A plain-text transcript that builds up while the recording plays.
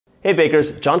Hey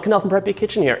bakers, John Cannell from Preppy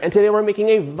Kitchen here, and today we're making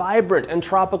a vibrant and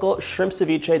tropical shrimp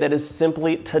ceviche that is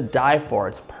simply to die for.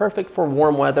 It's perfect for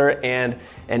warm weather and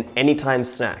an anytime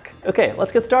snack. Okay,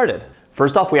 let's get started.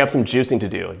 First off, we have some juicing to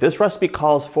do. This recipe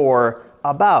calls for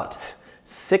about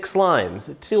 6 limes,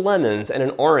 2 lemons, and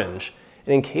an orange.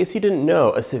 And in case you didn't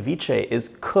know, a ceviche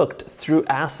is cooked through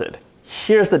acid.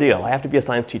 Here's the deal, I have to be a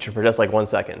science teacher for just like 1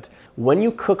 second. When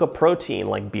you cook a protein,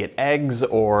 like be it eggs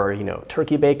or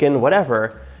turkey bacon,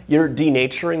 whatever, you're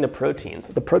denaturing the proteins.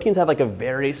 The proteins have like a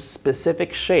very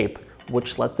specific shape,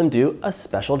 which lets them do a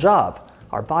special job.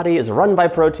 Our body is run by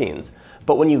proteins,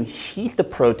 but when you heat the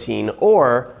protein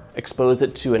or expose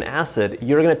it to an acid,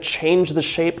 you're gonna change the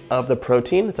shape of the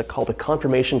protein. It's called a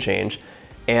conformation change,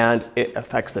 and it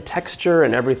affects the texture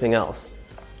and everything else.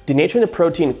 Denaturing the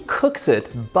protein cooks it,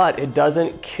 but it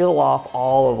doesn't kill off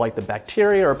all of like the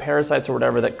bacteria or parasites or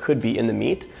whatever that could be in the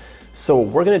meat. So what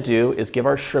we're gonna do is give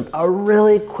our shrimp a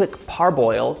really quick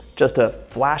parboil, just to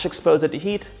flash expose it to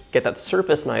heat, get that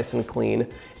surface nice and clean,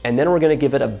 and then we're gonna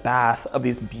give it a bath of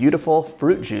these beautiful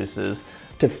fruit juices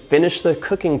to finish the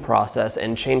cooking process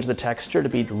and change the texture to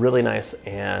be really nice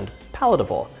and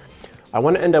palatable. I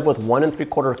want to end up with 1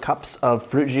 3/4 cups of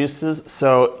fruit juices,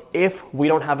 so if we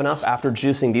don't have enough after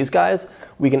juicing these guys,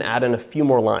 we can add in a few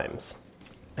more limes.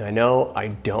 And I know I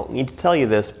don't need to tell you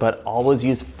this, but always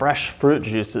use fresh fruit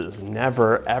juices.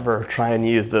 Never ever try and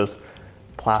use those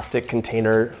plastic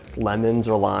container lemons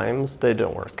or limes. They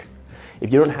don't work.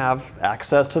 If you don't have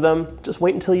access to them, just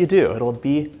wait until you do. It'll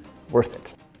be worth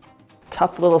it.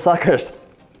 Tough little suckers.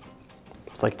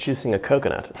 It's like juicing a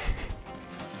coconut.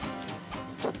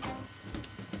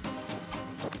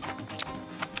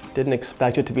 Didn't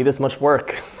expect it to be this much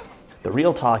work. The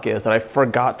real talk is that I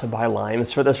forgot to buy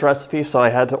limes for this recipe, so I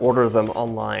had to order them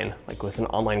online, like with an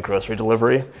online grocery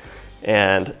delivery.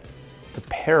 And the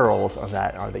perils of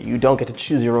that are that you don't get to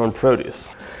choose your own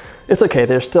produce. It's okay,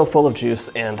 they're still full of juice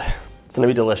and it's gonna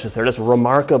be delicious. They're just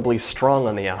remarkably strong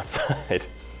on the outside.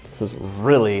 This is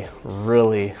really,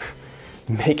 really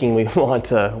making me want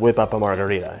to whip up a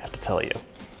margarita, I have to tell you.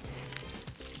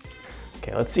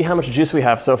 Okay, let's see how much juice we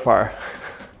have so far.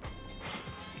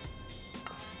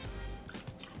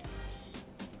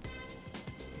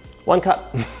 One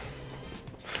cup.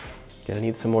 Gonna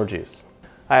need some more juice.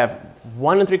 I have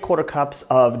 1 3/4 cups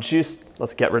of juice.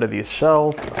 Let's get rid of these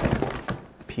shells,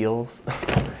 peels,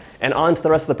 and on to the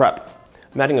rest of the prep.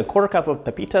 I'm adding 1/4 cup of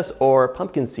pepitas or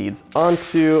pumpkin seeds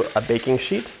onto a baking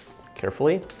sheet,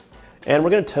 carefully. And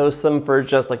we're gonna toast them for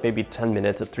just like maybe 10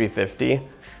 minutes at 350.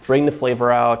 Bring the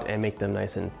flavor out and make them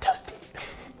nice and toasty.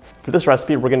 For this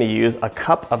recipe, we're gonna use a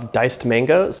cup of diced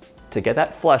mangoes. To get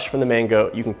that flesh from the mango,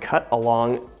 you can cut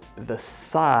along the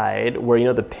side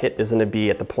where the pit is gonna be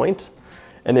at the point,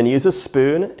 and then use a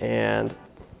spoon and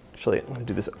actually I'm gonna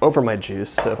do this over my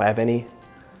juice, so if I have any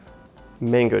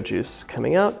mango juice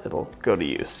coming out, it'll go to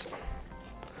use.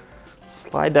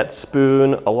 Slide that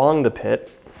spoon along the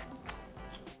pit.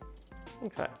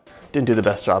 Okay, didn't do the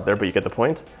best job there, but you get the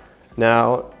point.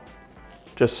 Now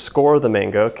just score the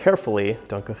mango carefully,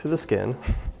 don't go through the skin,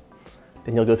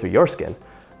 then you'll go through your skin.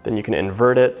 Then you can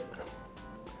invert it,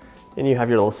 and you have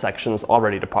your little sections all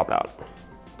ready to pop out.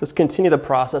 Just continue the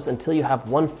process until you have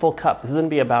 1 full cup. This is gonna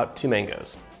be about 2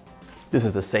 mangoes. This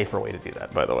is the safer way to do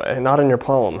that, by the way, not in your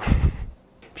palm.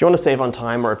 If you wanna save on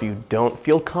time, or if you don't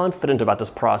feel confident about this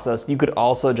process, you could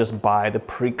also just buy the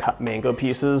pre-cut mango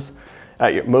pieces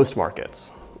at most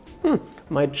markets.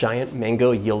 My giant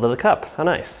mango yielded a cup, how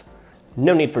nice.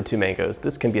 No need for 2 mangoes,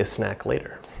 this can be a snack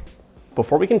later.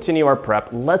 Before we continue our prep,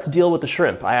 let's deal with the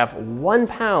shrimp. I have 1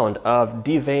 pound of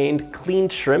deveined,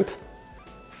 cleaned shrimp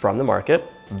from the market,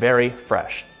 very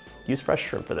fresh. Use fresh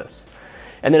shrimp for this.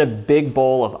 And then a big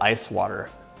bowl of ice water.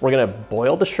 We're gonna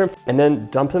boil the shrimp and then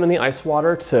dump them in the ice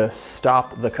water to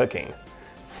stop the cooking.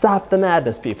 Stop the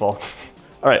madness, people.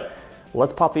 All right,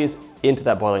 let's pop these into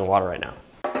that boiling water right now.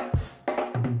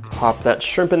 Pop that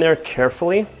shrimp in there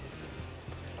carefully.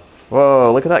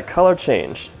 Whoa, look at that color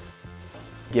change.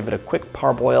 Give it a quick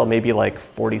parboil, maybe like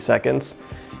 40 seconds.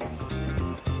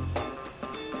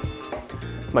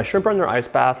 My shrimp are in their ice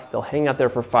bath. They'll hang out there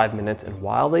for 5 minutes, and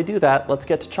while they do that, let's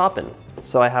get to chopping.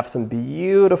 So I have some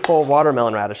beautiful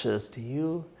watermelon radishes. Do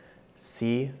you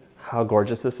see how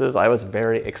gorgeous this is? I was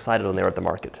very excited when they were at the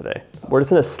market today. We're just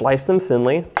gonna slice them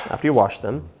thinly after you wash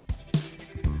them.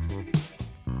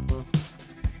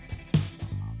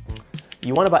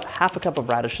 You want about 1/2 cup of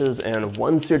radishes, and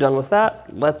once you're done with that,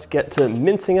 let's get to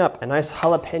mincing up a nice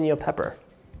jalapeno pepper.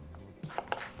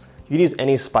 You can use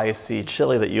any spicy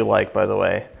chili that you like, by the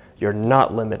way. You're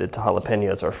not limited to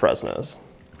jalapenos or Fresnos.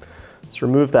 Let's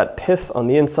remove that pith on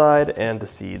the inside and the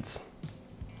seeds.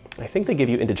 I think they give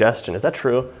you indigestion. Is that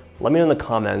true? Let me know in the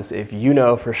comments if you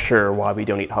know for sure why we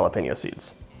don't eat jalapeno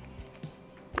seeds.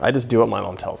 I just do what my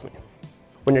mom tells me.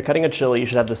 When you're cutting a chili, you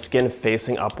should have the skin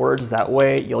facing upwards. That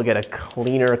way you'll get a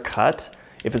cleaner cut.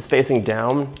 If it's facing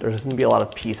down, there's gonna be a lot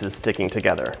of pieces sticking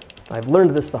together. I've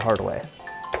learned this the hard way.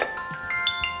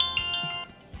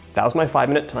 That was my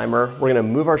 5-minute timer. We're gonna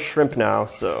move our shrimp now,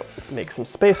 so let's make some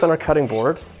space on our cutting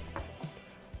board.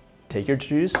 Take your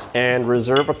juice and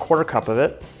reserve a 1/4 cup of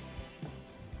it.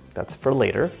 That's for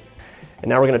later. And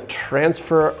now we're gonna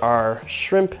transfer our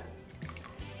shrimp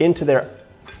into their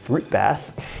fruit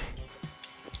bath.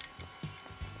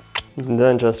 And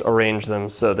then just arrange them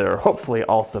so they're hopefully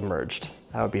all submerged.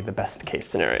 That would be the best case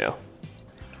scenario.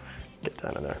 Get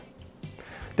down in there.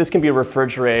 This can be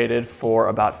refrigerated for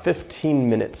about 15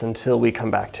 minutes until we come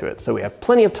back to it. So we have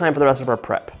plenty of time for the rest of our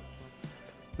prep.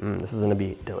 This is gonna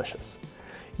be delicious.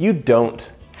 You don't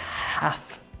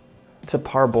have to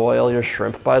parboil your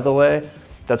shrimp, by the way.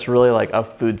 That's really like a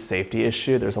food safety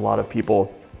issue. There's a lot of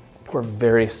people who are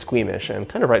very squeamish, and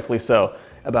kind of rightfully so,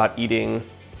 about eating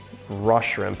raw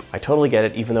shrimp. I totally get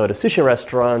it, even though at a sushi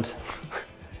restaurant,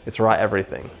 it's raw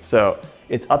everything. So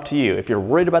it's up to you. If you're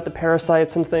worried about the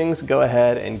parasites and things, go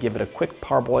ahead and give it a quick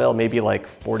parboil, maybe like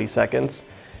 40 seconds.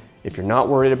 If you're not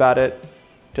worried about it,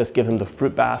 just give them the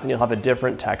fruit bath and you'll have a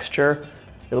different texture.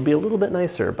 It'll be a little bit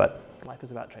nicer, but life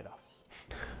is about trade-offs.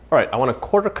 All right, I want a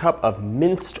 1/4 cup of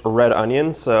minced red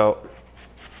onion, so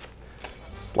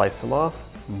slice them off.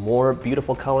 More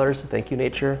beautiful colors, thank you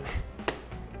nature.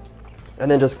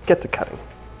 And then just get to cutting.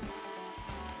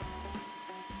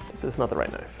 This is not the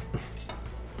right knife.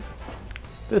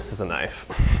 This is a knife.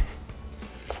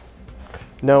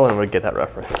 No one would get that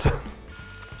reference.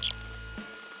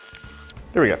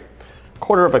 There we go.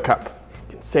 1/4 cup.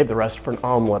 You can save the rest for an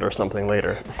omelet or something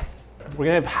later. We're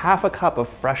gonna have 1/2 cup of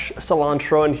fresh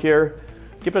cilantro in here.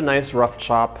 Give it a nice rough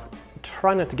chop.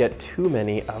 Try not to get too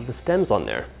many of the stems on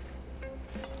there.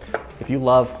 If you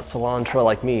love cilantro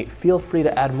like me, feel free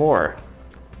to add more.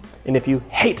 And if you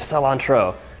hate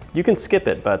cilantro, you can skip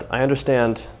it, but I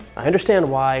understand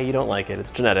why you don't like it.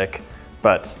 It's genetic,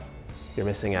 but you're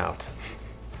missing out.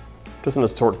 Just gonna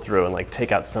sort through and like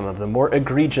take out some of the more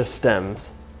egregious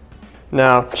stems.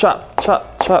 Now, chop,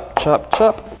 chop, chop, chop,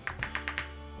 chop.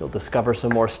 You'll discover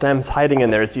some more stems hiding in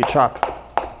there as you chop.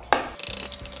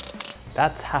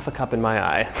 That's 1/2 cup in my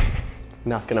eye.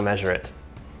 Not gonna measure it.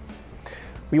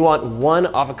 We want 1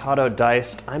 avocado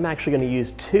diced. I'm actually gonna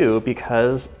use 2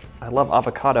 because I love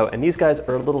avocado and these guys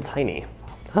are a little tiny.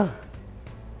 Huh.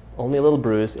 Only a little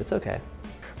bruised, it's okay.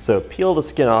 So peel the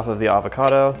skin off of the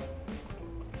avocado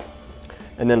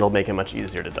and then it'll make it much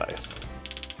easier to dice.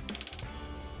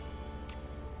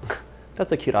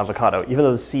 That's a cute avocado, even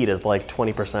though the seed is like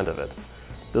 20% of it.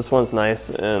 This one's nice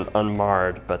and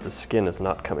unmarred, but the skin is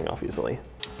not coming off easily.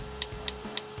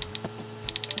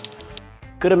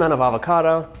 Good amount of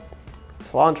avocado.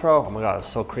 Cilantro, oh my God, it's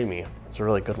so creamy. It's a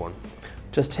really good one.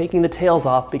 Just taking the tails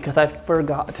off because I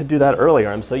forgot to do that earlier.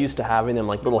 I'm so used to having them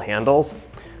like little handles,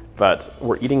 but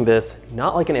we're eating this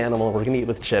not like an animal, we're gonna eat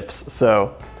with chips.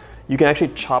 So you can actually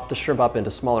chop the shrimp up into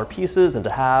smaller pieces, into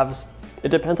halves. It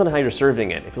depends on how you're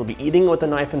serving it. If you'll be eating with a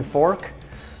knife and fork,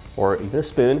 or even a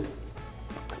spoon,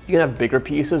 you can have bigger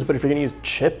pieces, but if you're gonna use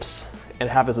chips and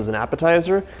have this as an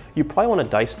appetizer, you probably wanna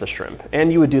dice the shrimp.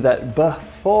 And you would do that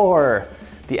before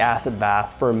the acid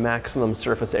bath for maximum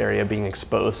surface area being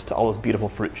exposed to all those beautiful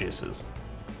fruit juices.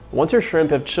 Once your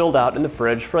shrimp have chilled out in the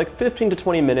fridge for like 15 to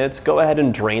 20 minutes, go ahead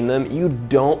and drain them. You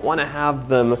don't wanna have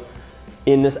them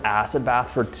in this acid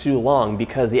bath for too long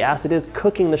because the acid is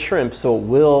cooking the shrimp, so it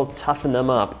will toughen them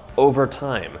up over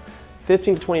time.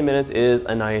 15 to 20 minutes is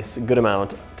a nice, good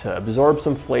amount to absorb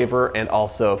some flavor and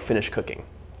also finish cooking.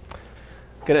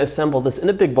 I'm gonna assemble this in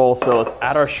a big bowl, so let's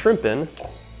add our shrimp in.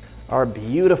 Our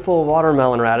beautiful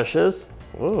watermelon radishes.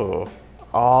 Ooh,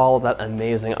 all that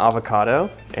amazing avocado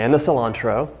and the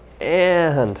cilantro.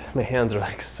 And my hands are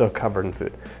like so covered in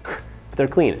food. But they're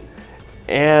clean.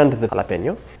 And the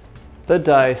jalapeno, the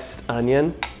diced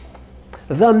onion,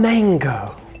 the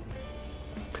mango.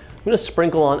 I'm gonna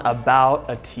sprinkle on about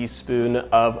a teaspoon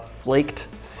of flaked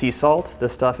sea salt.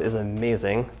 This stuff is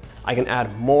amazing. I can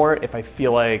add more if I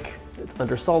feel like it's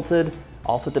undersalted.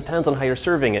 Also depends on how you're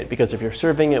serving it, because if you're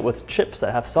serving it with chips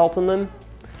that have salt in them,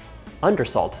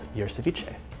 undersalt your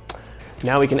ceviche.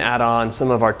 Now we can add on some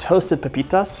of our toasted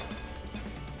pepitas.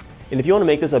 And if you want to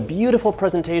make this a beautiful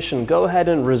presentation, go ahead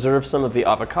and reserve some of the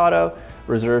avocado,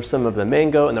 reserve some of the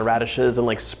mango and the radishes, and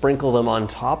like sprinkle them on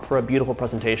top for a beautiful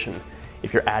presentation.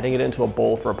 If you're adding it into a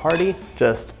bowl for a party,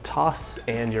 just toss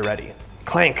and you're ready.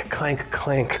 Clank, clank,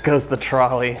 clank goes the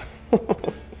trolley.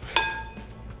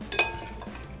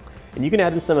 And you can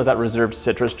add in some of that reserved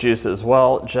citrus juice as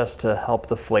well, just to help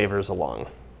the flavors along.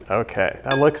 Okay,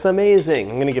 that looks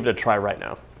amazing. I'm gonna give it a try right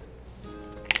now.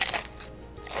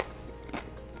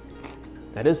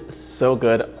 That is so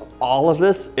good. All of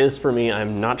this is for me.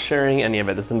 I'm not sharing any of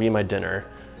it. This is gonna be my dinner.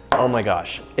 Oh my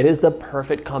gosh. It is the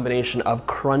perfect combination of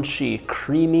crunchy,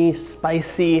 creamy,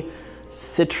 spicy,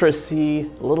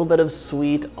 citrusy, a little bit of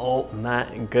sweet. Oh my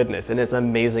goodness. And it's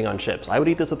amazing on chips. I would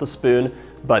eat this with a spoon,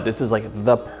 but this is like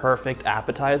the perfect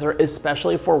appetizer,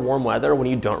 especially for warm weather when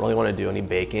you don't really want to do any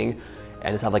baking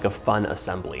and just have like a fun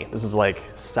assembly. This is like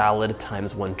salad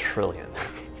times 1 trillion.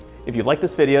 If you like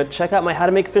this video, check out my how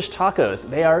to make fish tacos.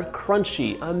 They are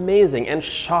crunchy, amazing, and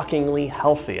shockingly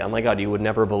healthy. Oh my God, you would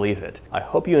never believe it. I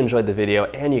hope you enjoyed the video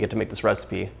and you get to make this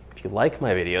recipe. If you like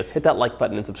my videos, hit that like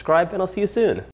button and subscribe, and I'll see you soon.